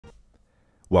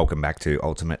Welcome back to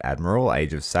Ultimate Admiral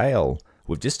Age of Sail.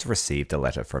 We've just received a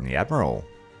letter from the Admiral.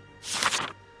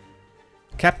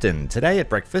 Captain, today at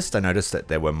breakfast I noticed that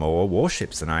there were more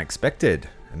warships than I expected.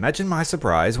 Imagine my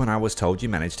surprise when I was told you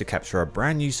managed to capture a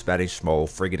brand new Spanish small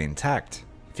frigate intact.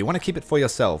 If you want to keep it for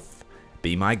yourself,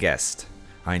 be my guest.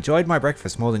 I enjoyed my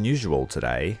breakfast more than usual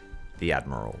today. The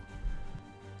Admiral.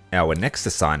 Our next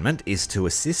assignment is to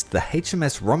assist the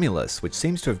HMS Romulus, which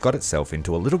seems to have got itself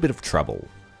into a little bit of trouble.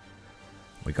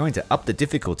 We're going to up the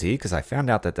difficulty because I found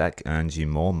out that that earns you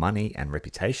more money and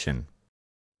reputation.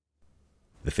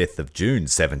 The 5th of June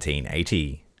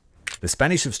 1780. The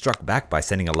Spanish have struck back by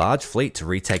sending a large fleet to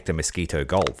retake the Mosquito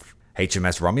Gulf.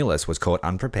 HMS Romulus was caught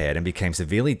unprepared and became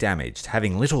severely damaged,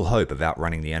 having little hope of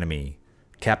outrunning the enemy.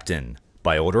 Captain,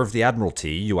 by order of the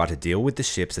Admiralty, you are to deal with the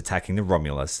ships attacking the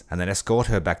Romulus and then escort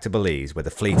her back to Belize where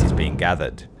the fleet is being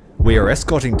gathered. We are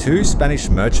escorting 2 Spanish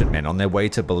merchantmen on their way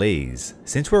to Belize.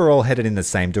 Since we're all headed in the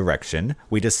same direction,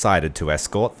 we decided to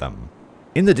escort them.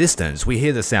 In the distance, we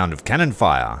hear the sound of cannon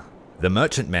fire. The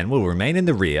merchantmen will remain in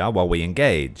the rear while we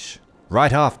engage.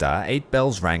 Right after, 8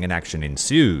 bells rang and action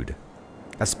ensued.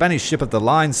 A Spanish ship of the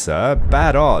line, sir.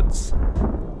 Bad odds.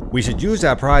 We should use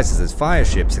our prizes as fire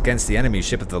ships against the enemy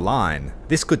ship of the line.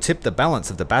 This could tip the balance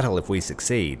of the battle if we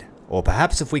succeed. Or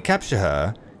perhaps if we capture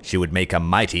her, she would make a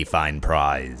mighty fine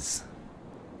prize.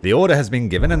 The order has been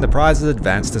given and the prize is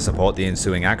advanced to support the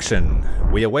ensuing action.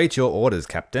 We await your orders,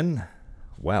 Captain.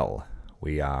 Well,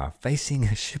 we are facing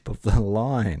a ship of the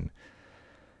line.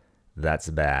 That's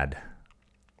bad.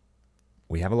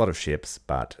 We have a lot of ships,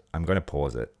 but I'm going to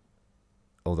pause it.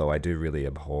 Although I do really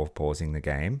abhor pausing the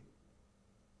game.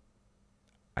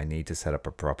 I need to set up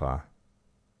a proper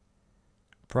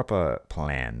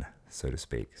plan, so to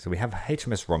speak. So we have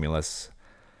HMS Romulus.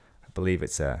 I believe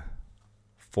it's a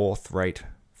 4th-rate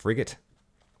frigate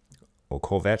or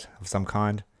corvette of some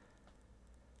kind.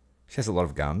 She has a lot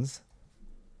of guns,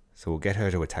 so we'll get her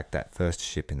to attack that first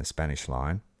ship in the Spanish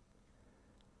line,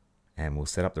 and we'll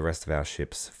set up the rest of our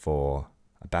ships for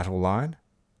a battle line.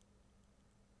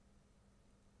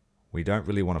 We don't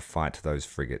really want to fight those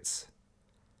frigates.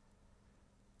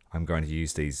 I'm going to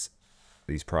use these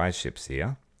prize ships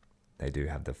here. They do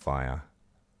have the fire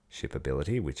ship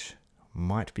ability, which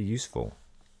might be useful.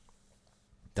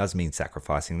 Does mean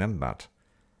sacrificing them, but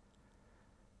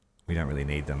we don't really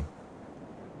need them.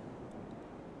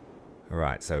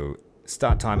 Alright, so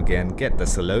start time again. Get the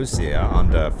Celosia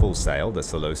under full sail, the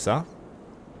Celosa.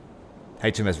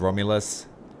 HMS Romulus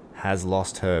has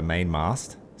lost her main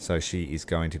mast, so she is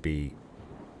going to be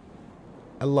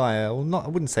I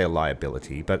wouldn't say a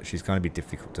liability, but she's going to be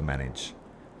difficult to manage.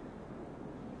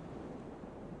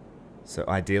 So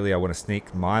ideally I want to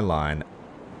sneak my line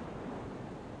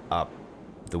up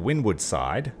the windward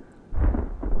side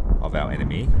of our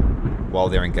enemy while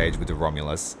they're engaged with the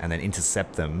Romulus, and then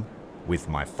intercept them with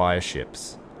my fire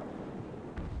ships.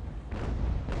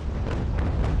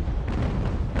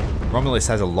 Romulus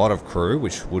has a lot of crew,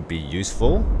 which would be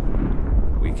useful.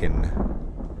 We can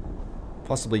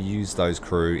possibly use those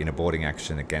crew in a boarding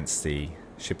action against the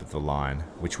ship of the line,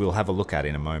 which we'll have a look at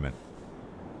in a moment.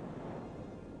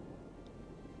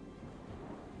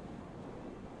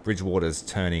 Bridgewater's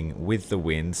turning with the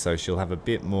wind, so she'll have a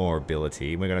bit more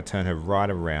ability. We're going to turn her right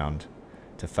around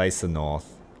to face the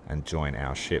north and join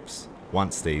our ships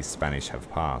once these Spanish have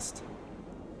passed.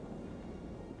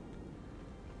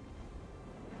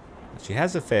 She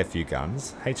has a fair few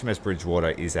guns. HMS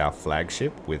Bridgewater is our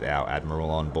flagship with our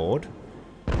Admiral on board.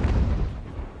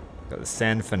 Got the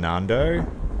San Fernando,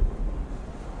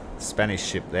 Spanish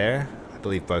ship there. I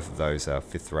believe both of those are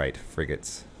 5th-rate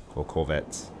frigates or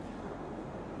corvettes.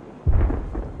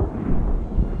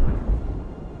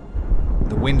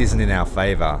 The wind isn't in our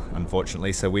favour,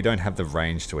 unfortunately, so we don't have the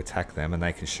range to attack them and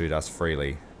they can shoot us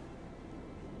freely.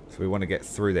 So we want to get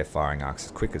through their firing arcs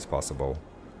as quick as possible.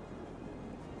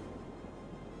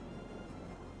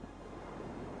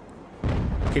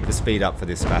 Keep the speed up for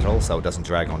this battle so it doesn't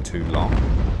drag on too long.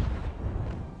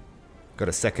 Got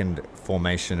a second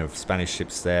formation of Spanish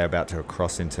ships there about to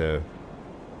cross into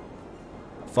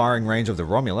firing range of the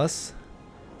Romulus.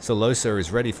 Celosa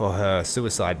is ready for her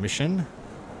suicide mission.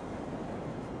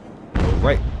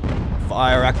 Right,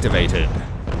 fire activated.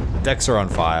 Decks are on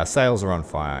fire, sails are on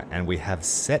fire, and we have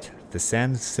set the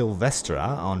San Silvestre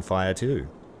on fire too.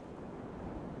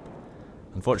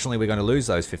 Unfortunately, we're going to lose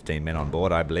those 15 men on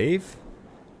board, I believe.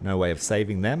 No way of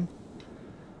saving them.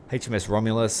 HMS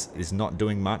Romulus is not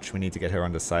doing much. We need to get her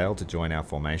under sail to join our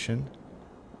formation.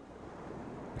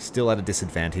 We're still at a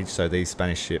disadvantage, so these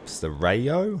Spanish ships, the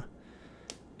Rayo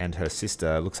and her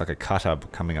sister, looks like a cutter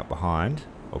coming up behind,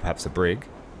 or perhaps a brig.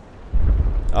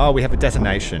 Oh, we have a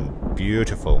detonation.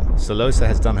 Beautiful. Solosa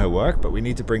has done her work, but we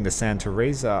need to bring the San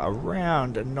Teresa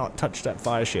around and not touch that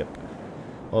fire ship,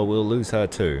 or we'll lose her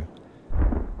too.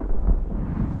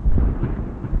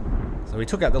 So we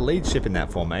took out the lead ship in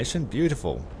that formation.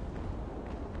 Beautiful.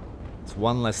 It's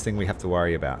one less thing we have to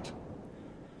worry about.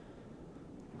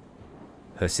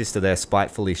 Her sister there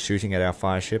spitefully shooting at our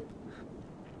fire ship.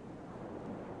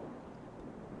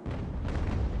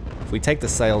 If we take the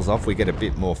sails off, we get a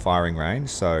bit more firing range,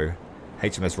 so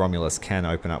HMS Romulus can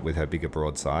open up with her bigger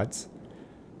broadsides.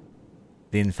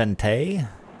 The Infante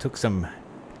took some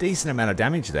decent amount of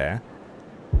damage there.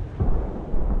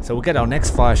 So we'll get our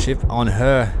next fire ship on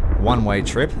her one-way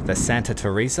trip, the Santa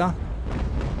Teresa.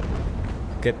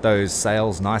 Get those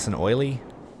sails nice and oily.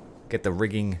 Get the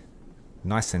rigging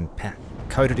nice and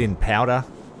coated in powder,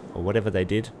 or whatever they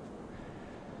did.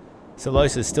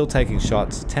 Solosa's still taking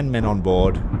shots, 10 men on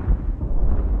board.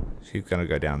 She's gonna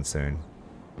go down soon.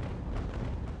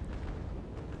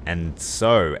 And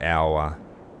so our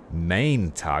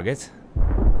main target,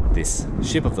 this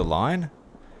ship of the line,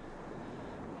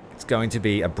 it's going to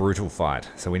be a brutal fight.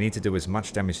 So we need to do as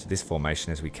much damage to this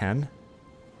formation as we can.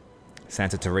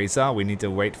 Santa Teresa, we need to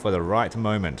wait for the right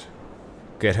moment.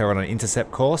 Get her on an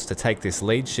intercept course to take this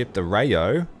lead ship, the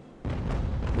Rayo,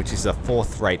 which is a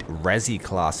 4th-rate Razzie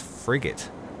class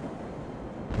frigate.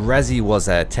 Razzie was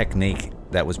a technique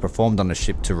that was performed on a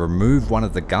ship to remove one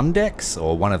of the gun decks,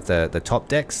 or one of the top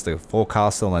decks, the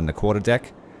forecastle and the quarter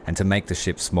deck, and to make the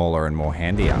ship smaller and more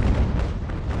handier.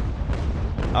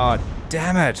 Oh,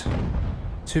 damn it!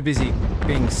 Too busy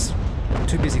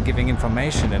giving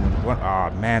information, and what? Oh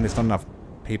man, there's not enough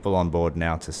people on board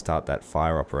now to start that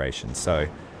fire operation. So,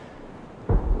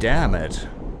 damn it.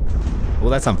 Well,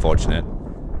 that's unfortunate.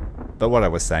 But what I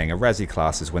was saying, a Razzie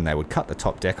class is when they would cut the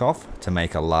top deck off to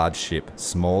make a large ship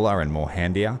smaller and more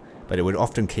handier, but it would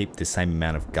often keep the same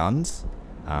amount of guns.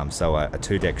 So a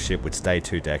 2-deck ship would stay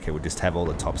 2-deck, it would just have all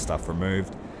the top stuff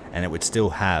removed, and it would still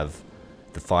have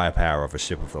the firepower of a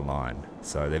ship of the line.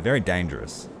 So they're very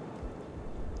dangerous.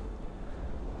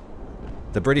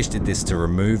 The British did this to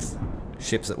remove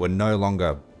ships that were no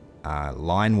longer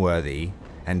line-worthy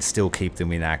and still keep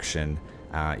them in action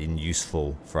and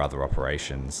useful for other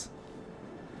operations.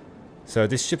 So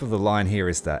this ship of the line here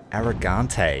is the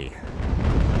Arrogante,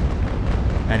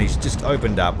 and he's just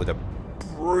opened up with a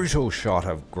brutal shot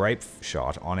of grape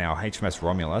shot on our HMS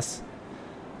Romulus.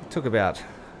 Took a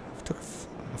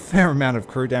fair amount of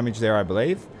crew damage there, I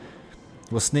believe.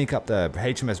 We'll sneak up the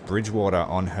HMS Bridgewater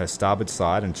on her starboard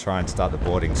side and try and start the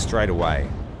boarding straight away.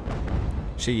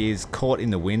 She is caught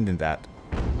in the wind in that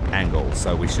angle,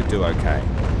 so we should do okay.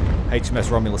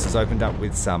 HMS Romulus has opened up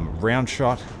with some round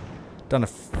shot. Done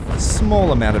a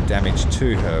small amount of damage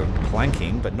to her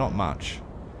planking, but not much.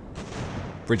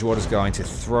 Bridgewater's going to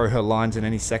throw her lines in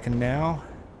any second now.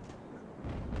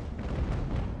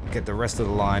 Get the rest of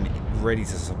the line ready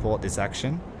to support this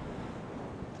action.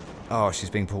 Oh, she's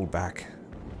being pulled back.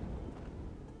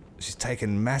 She's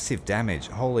taken massive damage.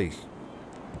 Holy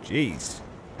jeez.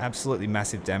 Absolutely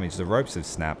massive damage. The ropes have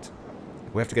snapped.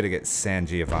 We have to get San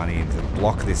Giovanni in to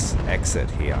block this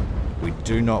exit here. We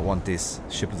do not want this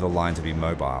ship of the line to be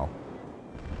mobile.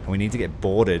 And we need to get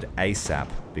boarded ASAP,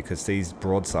 because these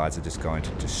broadsides are just going to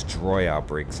destroy our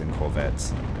brigs and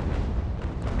corvettes.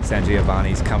 San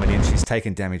Giovanni's coming in. She's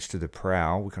taken damage to the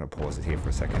prow. We're going to pause it here for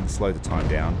a second. Slow the time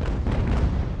down.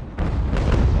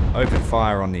 Open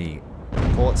fire on the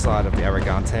port side of the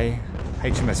Arrogante.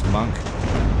 HMS Monk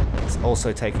is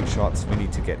also taking shots. We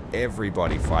need to get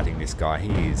everybody fighting this guy.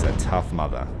 He is a tough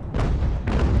mother.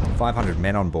 500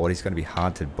 men on board. He's going to be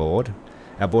hard to board.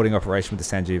 Our boarding operation with the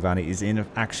San Giovanni is in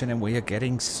action, and we are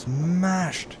getting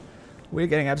smashed. We're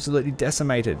getting absolutely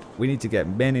decimated. We need to get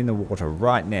men in the water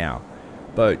right now.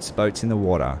 Boats in the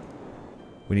water.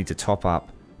 We need to top up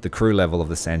the crew level of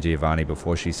the San Giovanni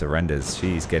before she surrenders.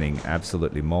 She's getting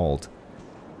absolutely mauled.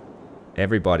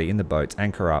 Everybody in the boats,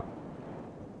 anchor up.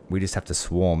 We just have to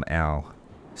swarm our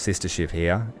sister ship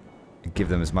here and give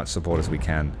them as much support as we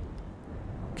can.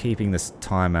 Keeping this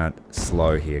timeout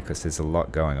slow here because there's a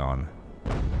lot going on.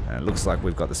 And it looks like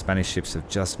we've got the Spanish ships have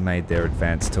just made their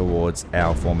advance towards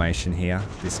our formation here.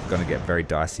 This is going to get very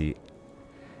dicey.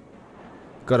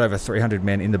 Got over 300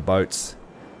 men in the boats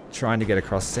trying to get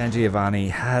across. San Giovanni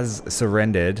has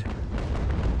surrendered.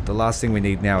 The last thing we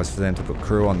need now is for them to put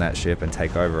crew on that ship and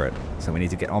take over it. So we need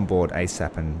to get on board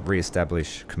ASAP and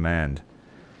re-establish command.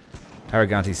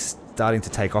 Arrogante's starting to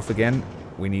take off again.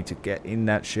 We need to get in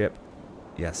that ship.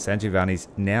 Yes, San Giovanni's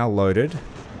now loaded.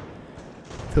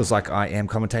 Feels like I am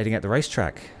commentating at the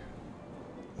racetrack.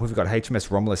 We've got HMS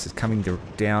Romulus is coming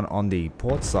down on the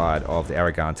port side of the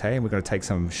Arrogante, and we're going to take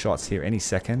some shots here any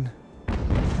second.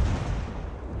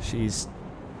 She's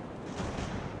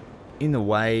in the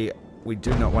way. We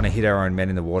do not want to hit our own men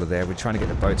in the water there. We're trying to get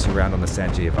the boats around on the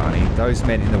San Giovanni. Those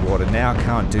men in the water now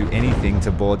can't do anything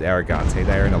to board the Arrogante.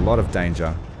 They are in a lot of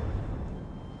danger.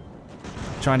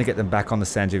 Trying to get them back on the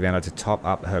San Giovanni to top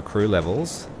up her crew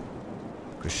levels.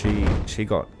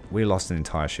 Because we lost an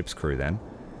entire ship's crew then.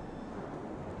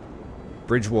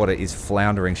 Bridgewater is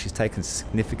floundering. She's taken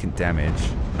significant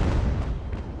damage.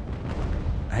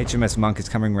 HMS Monk is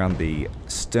coming around the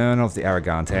stern of the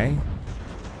Arrogante.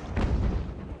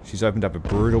 She's opened up a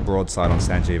brutal broadside on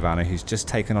San Giovanni, who's just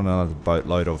taken on another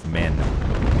boatload of men.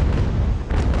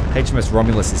 HMS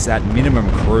Romulus is at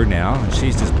minimum crew now, and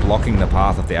she's just blocking the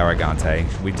path of the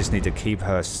Arrogante. We just need to keep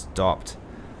her stopped.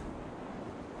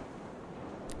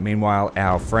 Meanwhile,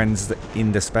 our friends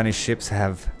in the Spanish ships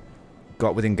have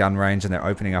got within gun range, and they're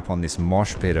opening up on this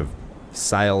mosh pit of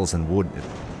sails and wood.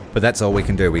 But that's all we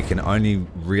can do. We can only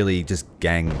really just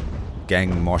gang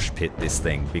mosh pit this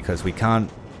thing, because we can't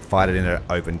fight it in an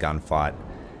open gunfight.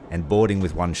 And boarding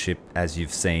with one ship, as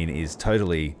you've seen, is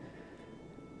totally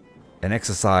an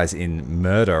exercise in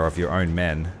murder of your own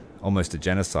men. Almost a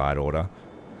genocide order.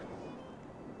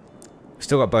 We've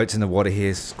still got boats in the water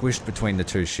here, squished between the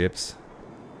two ships.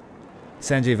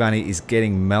 San Giovanni is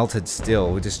getting melted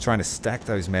still. We're just trying to stack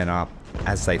those men up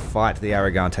as they fight the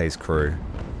Arrogante's crew.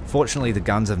 Fortunately, the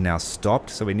guns have now stopped,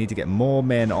 so we need to get more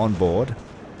men on board.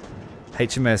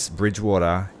 HMS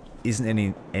Bridgewater isn't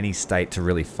in any state to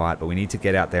really fight, but we need to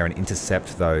get out there and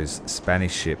intercept those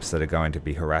Spanish ships that are going to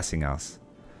be harassing us.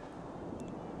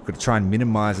 We've got to try and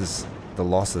minimize the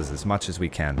losses as much as we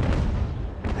can.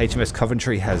 HMS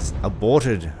Coventry has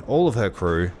aborted all of her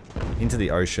crew into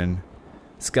the ocean.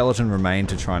 Skeleton remained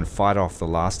to try and fight off the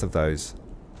last of those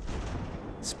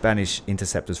Spanish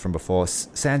interceptors from before.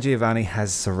 San Giovanni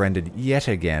has surrendered yet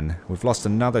again. We've lost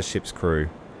another ship's crew.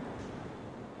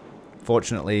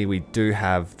 Fortunately, we do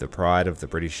have the pride of the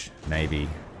British Navy,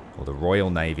 or the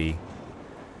Royal Navy,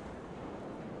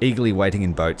 eagerly waiting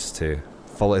in boats to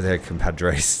follow their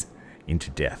compadres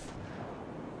into death.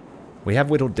 We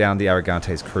have whittled down the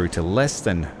Arrogante's crew to less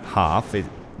than half. It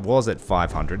was at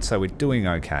 500, so we're doing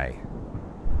okay.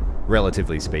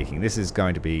 Relatively speaking. This is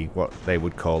going to be what they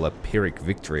would call a Pyrrhic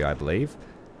victory, I believe.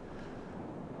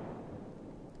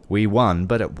 We won,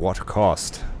 but at what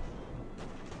cost?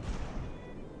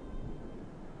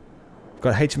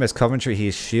 Got HMS Coventry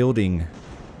here shielding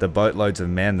the boatloads of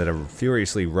men that are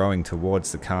furiously rowing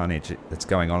towards the carnage that's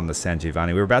going on in the San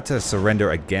Giovanni. We're about to surrender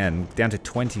again, down to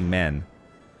 20 men.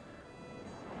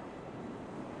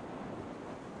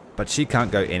 But she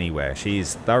can't go anywhere. She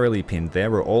is thoroughly pinned there.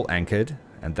 We're all anchored,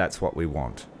 and that's what we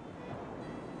want.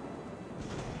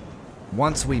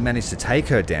 Once we manage to take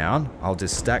her down, I'll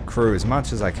just stack crew as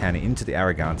much as I can into the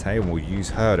Arrogante, and we'll use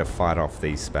her to fight off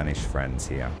these Spanish friends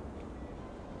here.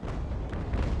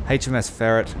 HMS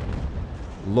Ferret,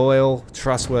 loyal,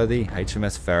 trustworthy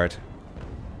HMS Ferret.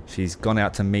 She's gone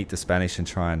out to meet the Spanish and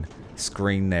try and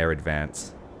screen their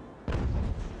advance.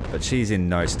 But she's in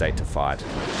no state to fight.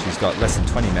 She's got less than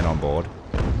 20 men on board.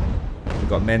 We've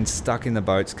got men stuck in the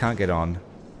boats, can't get on.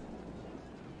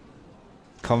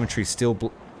 Coventry still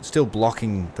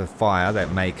blocking the fire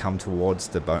that may come towards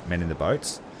the men in the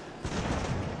boats.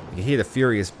 You hear the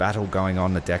furious battle going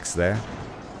on the decks there.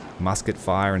 Musket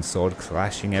fire and sword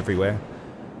clashing everywhere.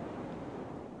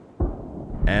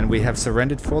 And we have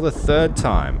surrendered for the third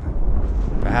time.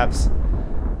 Perhaps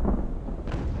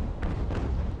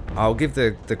I'll give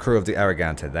the crew of the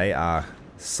Arrogante. They are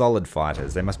solid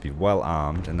fighters. They must be well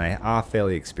armed, and they are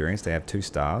fairly experienced. They have 2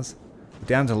 stars. We're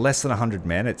down to less than 100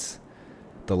 men. It's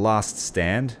the last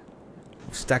stand.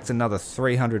 We've stacked another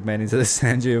 300 men into the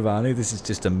San Giovanni. This is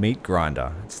just a meat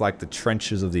grinder. It's like the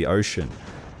trenches of the ocean.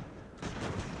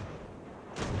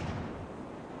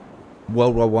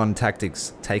 World War I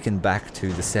tactics taken back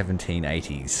to the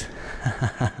 1780s.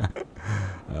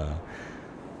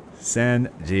 San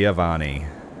Giovanni.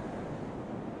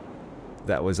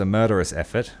 That was a murderous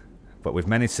effort, but we've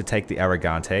managed to take the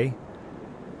Arrogante.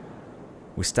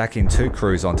 We stack in 2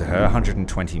 crews onto her,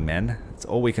 120 men. That's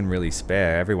all we can really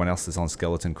spare. Everyone else is on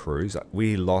skeleton crews.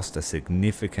 We lost a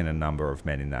significant number of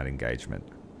men in that engagement.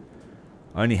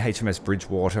 Only HMS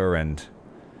Bridgewater and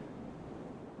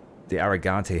the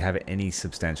Arrogante have any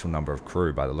substantial number of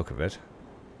crew by the look of it.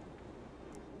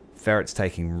 Ferret's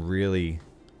taking really,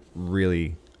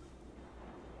 really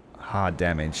hard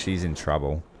damage. She's in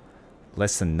trouble.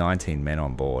 Less than 19 men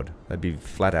on board. They'd be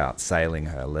flat out sailing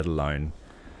her, let alone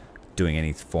doing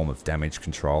any form of damage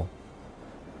control.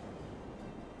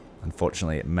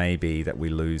 Unfortunately, it may be that we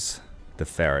lose the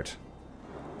Ferret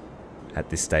at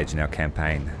this stage in our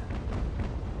campaign.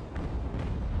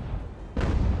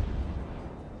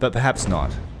 But perhaps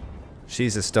not.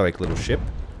 She's a stoic little ship.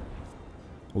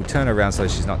 We'll turn her around so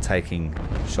she's not taking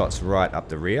shots right up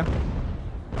the rear.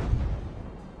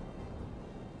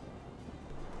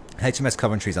 HMS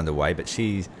Coventry's underway, but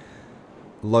she's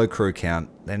low crew count.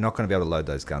 They're not going to be able to load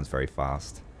those guns very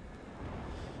fast.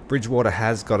 Bridgewater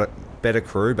has got a better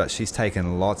crew, but she's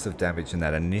taken lots of damage in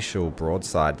that initial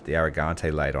broadside that the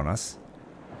Arrogante laid on us.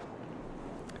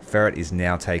 Ferret is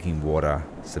now taking water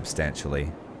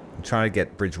substantially. I'm trying to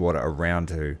get Bridgewater around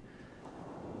to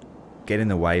get in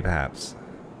the way, perhaps.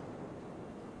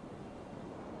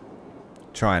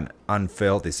 Try and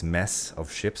unfurl this mess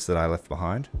of ships that I left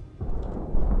behind.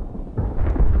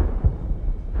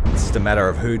 It's just a matter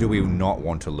of who do we not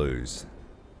want to lose.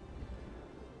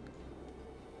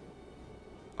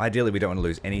 Ideally, we don't want to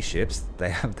lose any ships.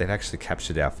 They've actually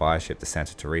captured our fire ship, the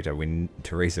Santa Teresa.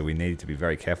 We need to be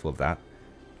very careful of that.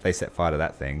 If they set fire to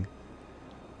that thing.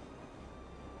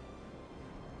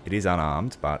 It is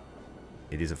unarmed, but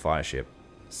it is a fire ship.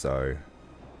 So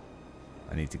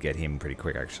I need to get him pretty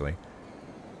quick, actually.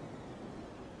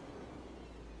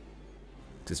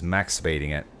 Just max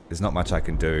speeding it. There's not much I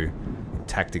can do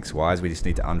tactics-wise. We just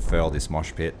need to unfurl this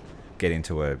mosh pit, get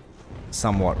into a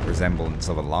somewhat resemblance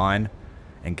of a line,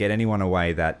 and get anyone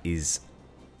away that is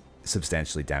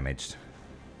substantially damaged.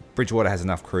 Bridgewater has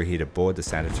enough crew here to board the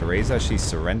Santa Teresa. She's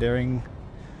surrendering,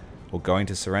 or going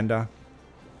to surrender.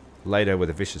 Later with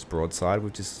a vicious broadside,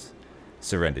 we've just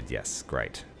surrendered. Yes,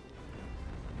 great.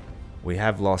 We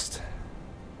have lost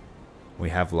the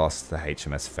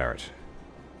HMS Ferret,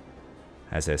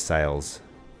 as their sails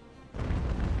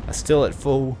are still at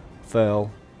full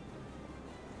furl.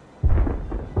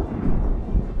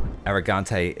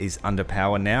 Arrogante is under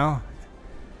power now.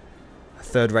 A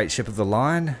third-rate ship of the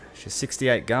line. She has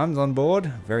 68 guns on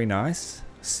board. Very nice.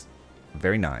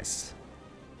 Very nice.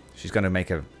 She's going to make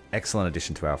an excellent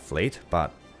addition to our fleet,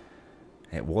 but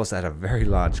it was at a very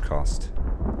large cost.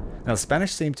 Now, the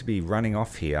Spanish seem to be running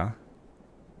off here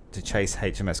to chase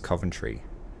HMS Coventry.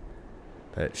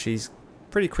 But she's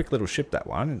a pretty quick little ship, that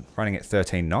one, running at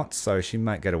 13 knots, so she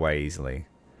might get away easily.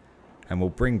 And we'll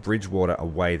bring Bridgewater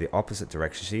away the opposite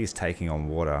direction. She is taking on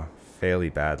water fairly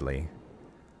badly.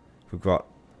 We've got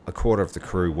a quarter of the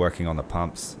crew working on the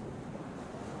pumps.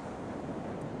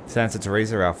 Santa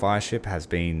Teresa, our fire ship, has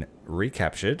been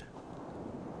recaptured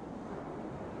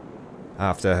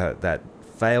after that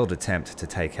failed attempt to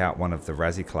take out one of the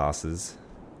Razzie classes.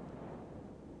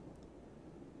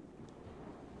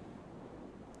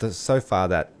 So far,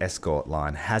 that escort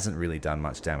line hasn't really done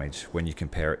much damage when you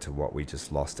compare it to what we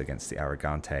just lost against the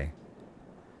Arrogante.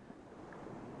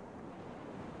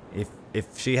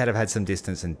 If she had have had some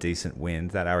distance and decent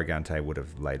wind, that Arrogante would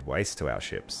have laid waste to our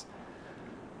ships.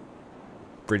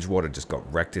 Bridgewater just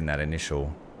got wrecked in that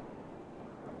initial.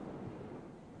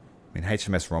 I mean,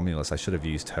 HMS Romulus, I should have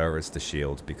used her as the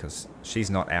shield because she's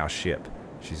not our ship.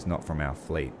 She's not from our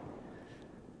fleet.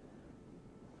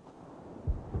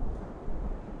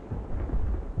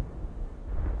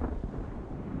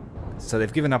 So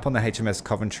they've given up on the HMS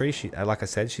Coventry. Like I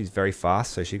said, she's very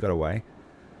fast, so she got away.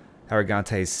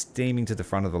 Arrogante is steaming to the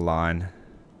front of the line.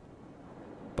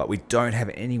 But we don't have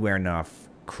anywhere enough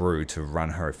crew to run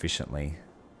her efficiently.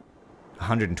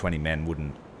 120 men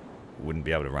wouldn't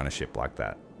be able to run a ship like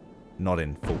that. Not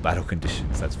in full battle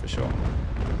conditions, that's for sure.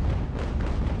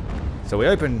 So we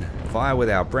open fire with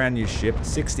our brand new ship,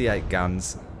 68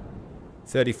 guns,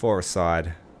 34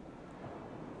 aside.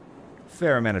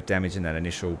 Fair amount of damage in that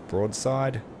initial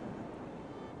broadside.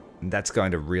 And that's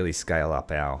going to really scale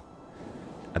up our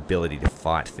ability to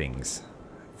fight things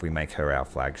if we make her our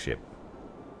flagship.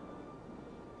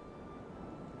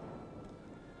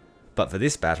 But for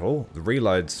this battle, the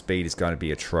reload speed is going to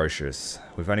be atrocious.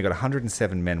 We've only got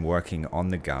 107 men working on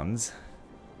the guns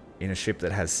in a ship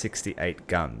that has 68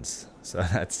 guns. So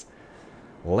that's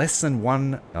less than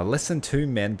 2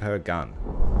 men per gun,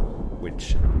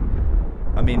 which,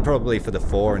 I mean, probably for the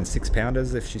 4 and 6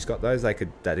 pounders, if she's got those,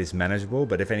 that is manageable.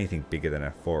 But if anything bigger than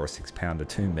a 4 or 6 pounder,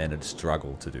 2 men would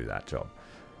struggle to do that job.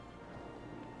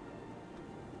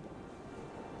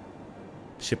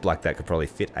 A ship like that could probably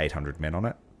fit 800 men on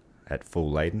it at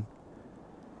full laden.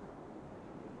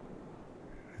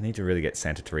 I need to really get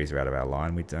Santa Teresa out of our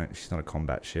line. She's not a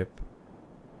combat ship.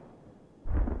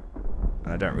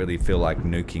 And I don't really feel like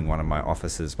nuking one of my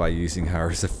officers by using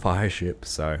her as a fire ship,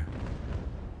 so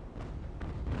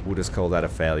we'll just call that a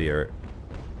failure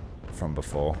from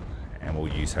before, and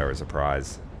we'll use her as a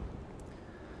prize.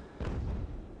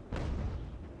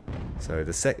 So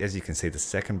as you can see, the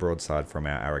second broadside from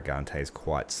our Arrogante is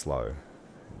quite slow.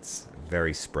 It's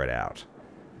very spread out.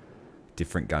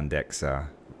 Different gun decks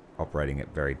are operating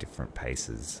at very different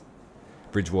paces.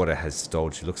 Bridgewater has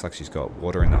stalled. She looks like she's got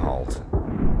water in the hold.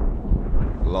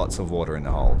 Lots of water in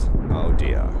the hold. Oh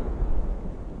dear.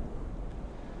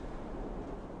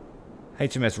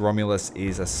 HMS Romulus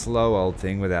is a slow old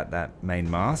thing without that main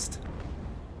mast.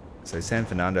 So San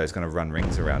Fernando is going to run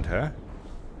rings around her.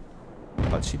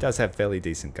 But she does have fairly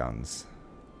decent guns.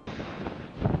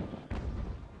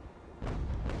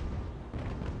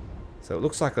 So it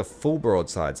looks like a full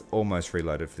broadside's almost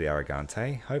reloaded for the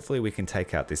Arrogante. Hopefully we can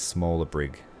take out this smaller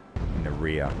brig in the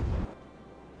rear.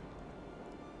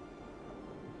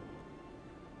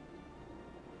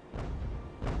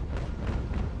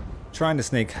 Trying to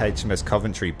sneak HMS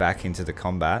Coventry back into the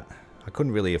combat. I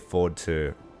couldn't really afford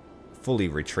to fully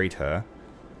retreat her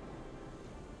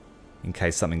in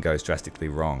case something goes drastically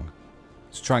wrong.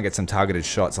 Let's try and get some targeted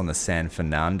shots on the San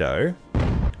Fernando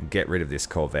and get rid of this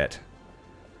corvette.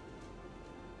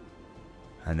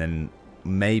 And then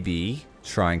maybe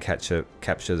try and capture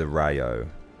the Rayo.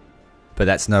 But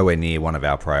that's nowhere near one of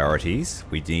our priorities.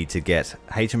 We need to get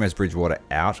HMS Bridgewater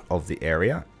out of the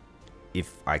area,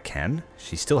 if I can.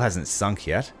 She still hasn't sunk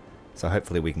yet, so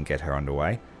hopefully we can get her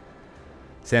underway.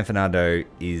 San Fernando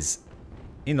is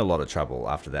in a lot of trouble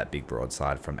after that big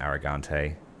broadside from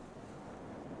Arrogante.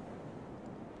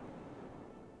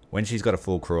 When she's got a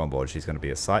full crew on board, she's going to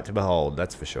be a sight to behold,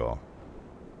 that's for sure.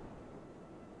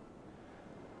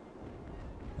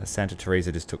 Santa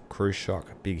Teresa just took cruise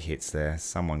shock. Big hits there.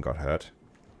 Someone got hurt.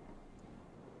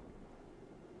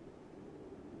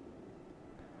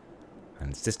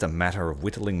 And it's just a matter of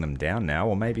whittling them down now,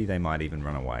 or maybe they might even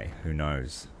run away. Who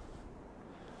knows?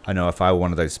 I know if I were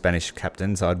one of those Spanish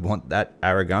captains, I'd want that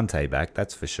Arrogante back,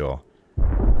 that's for sure.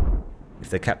 If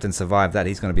the captain survived that,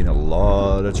 he's going to be in a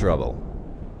lot of trouble.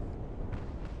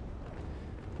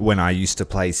 When I used to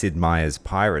play Sid Meier's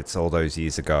Pirates all those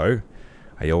years ago,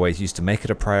 I always used to make it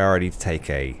a priority to take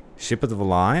a ship of the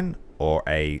line or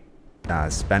a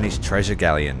Spanish treasure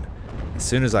galleon as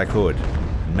soon as I could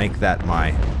and make that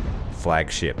my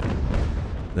flagship.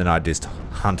 Then I'd just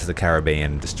hunt the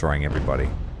Caribbean, destroying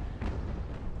everybody.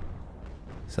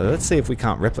 So let's see if we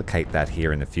can't replicate that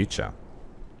here in the future.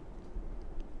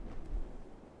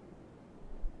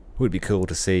 Would be cool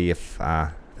to see if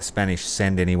the Spanish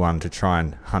send anyone to try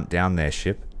and hunt down their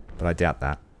ship, but I doubt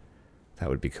that. That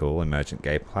would be cool, emergent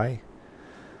gameplay.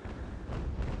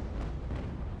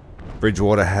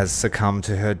 Bridgewater has succumbed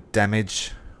to her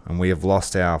damage, and we have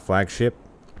lost our flagship.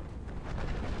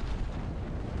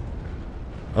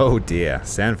 Oh dear,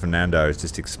 San Fernando has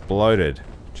just exploded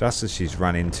just as she's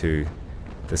run into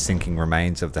the sinking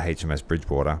remains of the HMS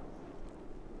Bridgewater.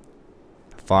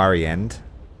 Fiery end.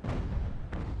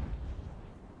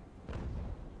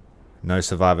 No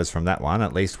survivors from that one.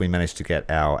 At least we managed to get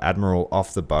our Admiral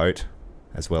off the boat,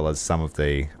 as well as some of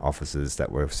the officers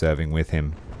that were serving with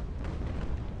him.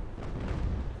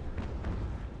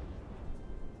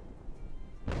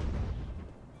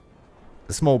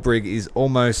 The small brig is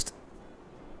almost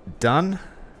done,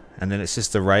 and then it's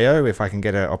just the Rayo. If I can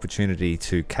get an opportunity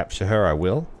to capture her, I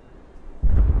will.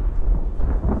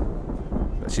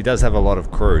 But she does have a lot of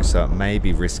crew, so it may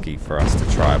be risky for us to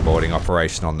try a boarding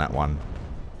operation on that one.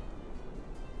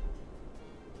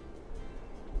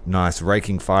 Nice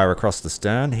raking fire across the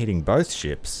stern, hitting both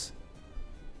ships.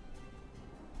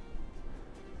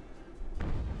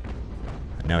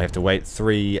 Now we have to wait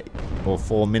 3 or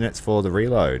 4 minutes for the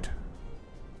reload.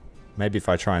 Maybe if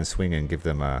I try and swing and give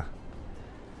them a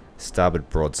starboard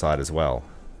broadside as well,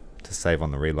 to save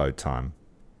on the reload time.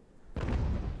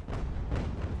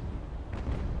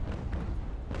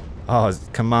 Oh,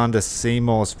 Commander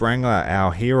Seymour Sprangler,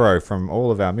 our hero from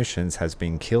all of our missions, has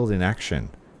been killed in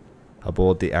action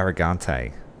aboard the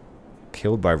Arrogante.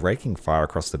 Killed by raking fire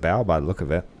across the bow by the look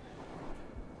of it.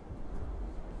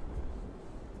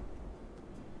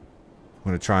 I'm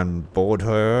going to try and board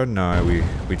her. No,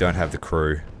 we don't have the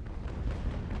crew.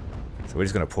 So we're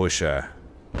just going to push her.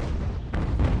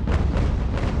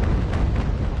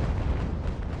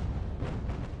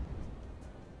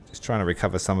 Just trying to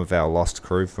recover some of our lost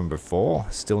crew from before.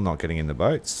 Still not getting in the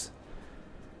boats.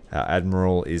 Our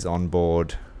Admiral is on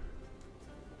board.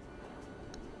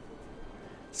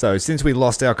 So since we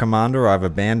lost our commander, I've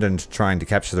abandoned trying to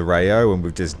capture the Rayo, and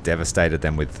we've just devastated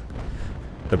them with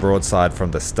the broadside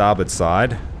from the starboard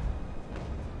side.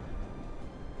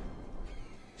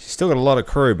 She's still got a lot of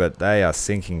crew, but they are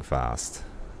sinking fast.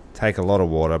 Take a lot of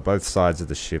water. Both sides of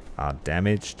the ship are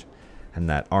damaged, and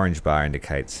that orange bar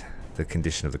indicates the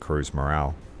condition of the crew's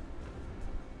morale.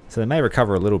 So they may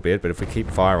recover a little bit, but if we keep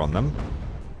fire on them,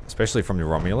 especially from the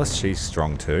Romulus, she's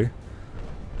strong too.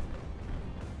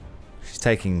 She's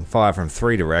taking fire from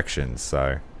 3 directions,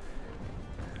 so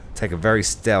Take a very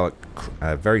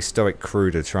stoic crew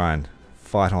to try and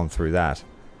fight on through that.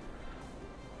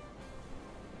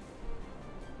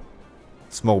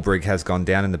 Small brig has gone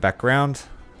down in the background.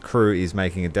 Crew is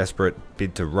making a desperate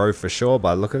bid to row for shore.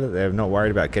 By the look of it, they're not worried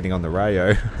about getting on the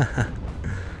rayo.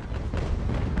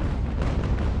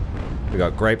 We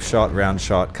got grape shot, round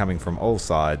shot coming from all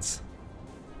sides.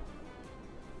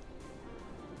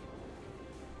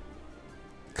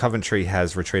 Coventry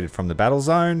has retreated from the battle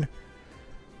zone.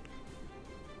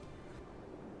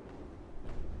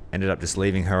 Ended up just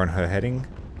leaving her on her heading.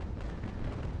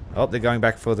 Oh, they're going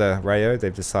back for the rayo.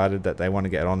 They've decided that they want to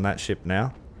get on that ship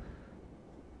now.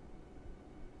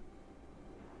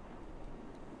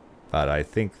 But I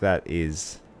think that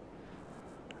is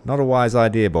not a wise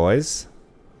idea, boys.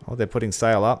 Oh, they're putting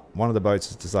sail up. One of the boats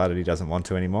has decided he doesn't want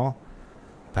to anymore.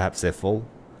 Perhaps they're full.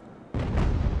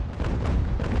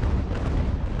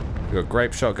 We've got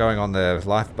grape shot going on the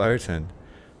lifeboat, and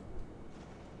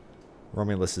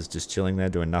Romulus is just chilling there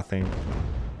doing nothing.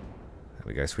 There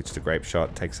we go, switch to grape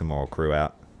shot, take some more crew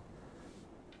out.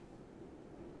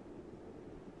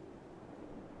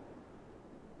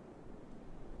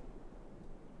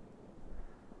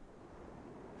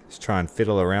 Just try and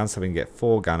fiddle around so we can get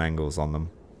 4 gun angles on them.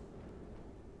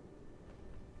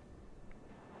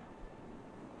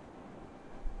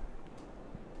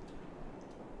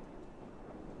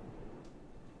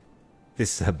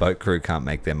 This boat crew can't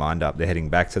make their mind up. They're heading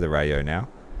back to the rayo now.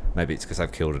 Maybe it's because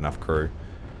I've killed enough crew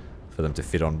for them to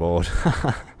fit on board.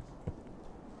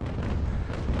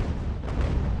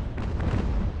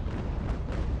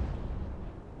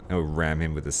 I'll ram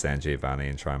him with the San Giovanni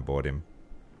and try and board him.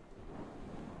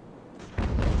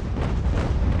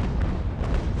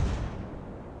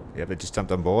 Yeah, they just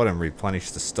jumped on board and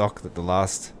replenished the stock that the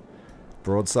last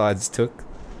broadsides took.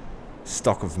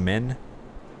 Stock of men.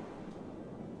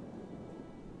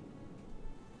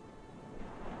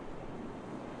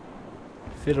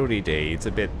 Fiddle-dee-dee. It's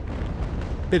a bit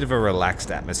of a relaxed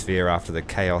atmosphere after the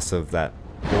chaos of that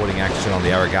boarding action on the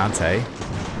Arrogante.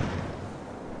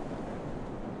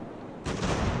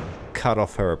 Cut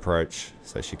off her approach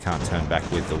so she can't turn back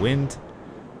with the wind.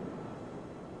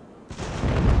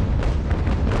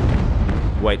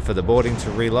 Wait for the boarding to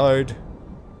reload.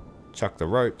 Chuck the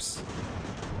ropes.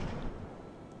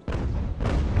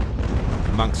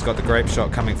 Monk's got the grape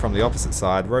shot coming from the opposite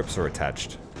side. Ropes are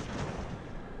attached.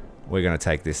 We're going to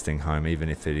take this thing home, even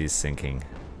if it is sinking.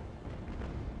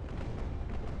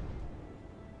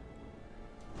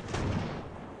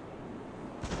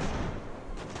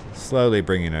 Slowly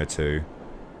bringing her to.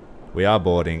 We are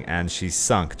boarding, and she's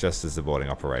sunk just as the boarding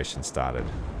operation started.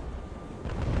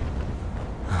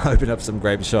 Open up some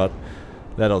grape shot.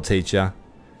 That'll teach ya.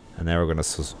 And they're all going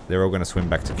to swim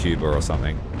back to Cuba or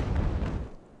something.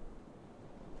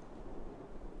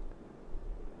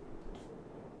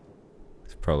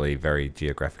 Probably very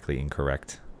geographically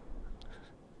incorrect.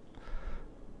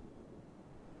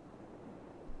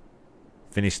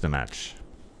 Finish the match.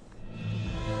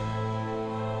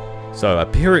 So, a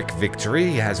Pyrrhic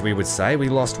victory, as we would say. We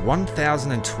lost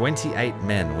 1,028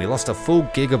 men. We lost a full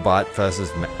gigabyte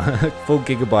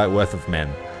worth of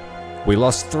men. We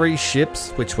lost 3 ships,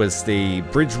 which was the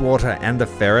Bridgewater and the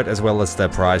Ferret, as well as the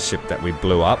prize ship that we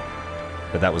blew up.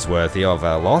 But that was worthy of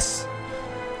a loss.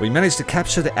 We managed to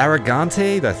capture the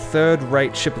Arrogante, the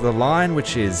 3rd-rate ship of the line,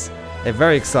 which is a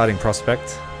very exciting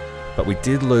prospect. But we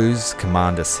did lose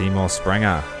Commander Seymour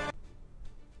Sprenger.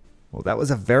 Well, that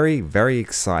was a very, very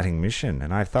exciting mission,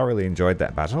 and I thoroughly enjoyed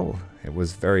that battle. It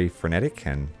was very frenetic,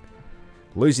 and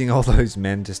losing all those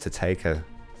men just to take a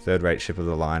 3rd-rate ship of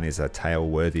the line is a tale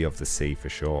worthy of the sea for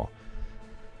sure.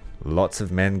 Lots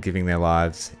of men giving their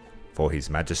lives for His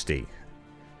Majesty.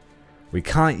 We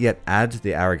can't yet add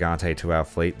the Arrogante to our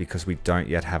fleet because we don't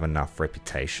yet have enough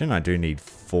reputation. I do need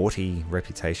 40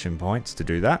 reputation points to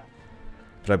do that.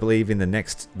 But I believe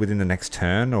within the next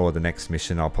turn or the next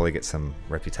mission, I'll probably get some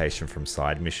reputation from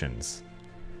side missions.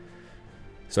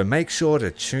 So make sure to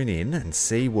tune in and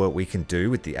see what we can do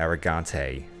with the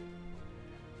Arrogante.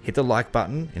 Hit the like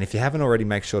button, and if you haven't already,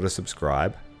 make sure to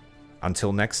subscribe.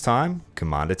 Until next time,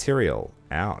 Commander Tyrael,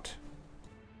 out.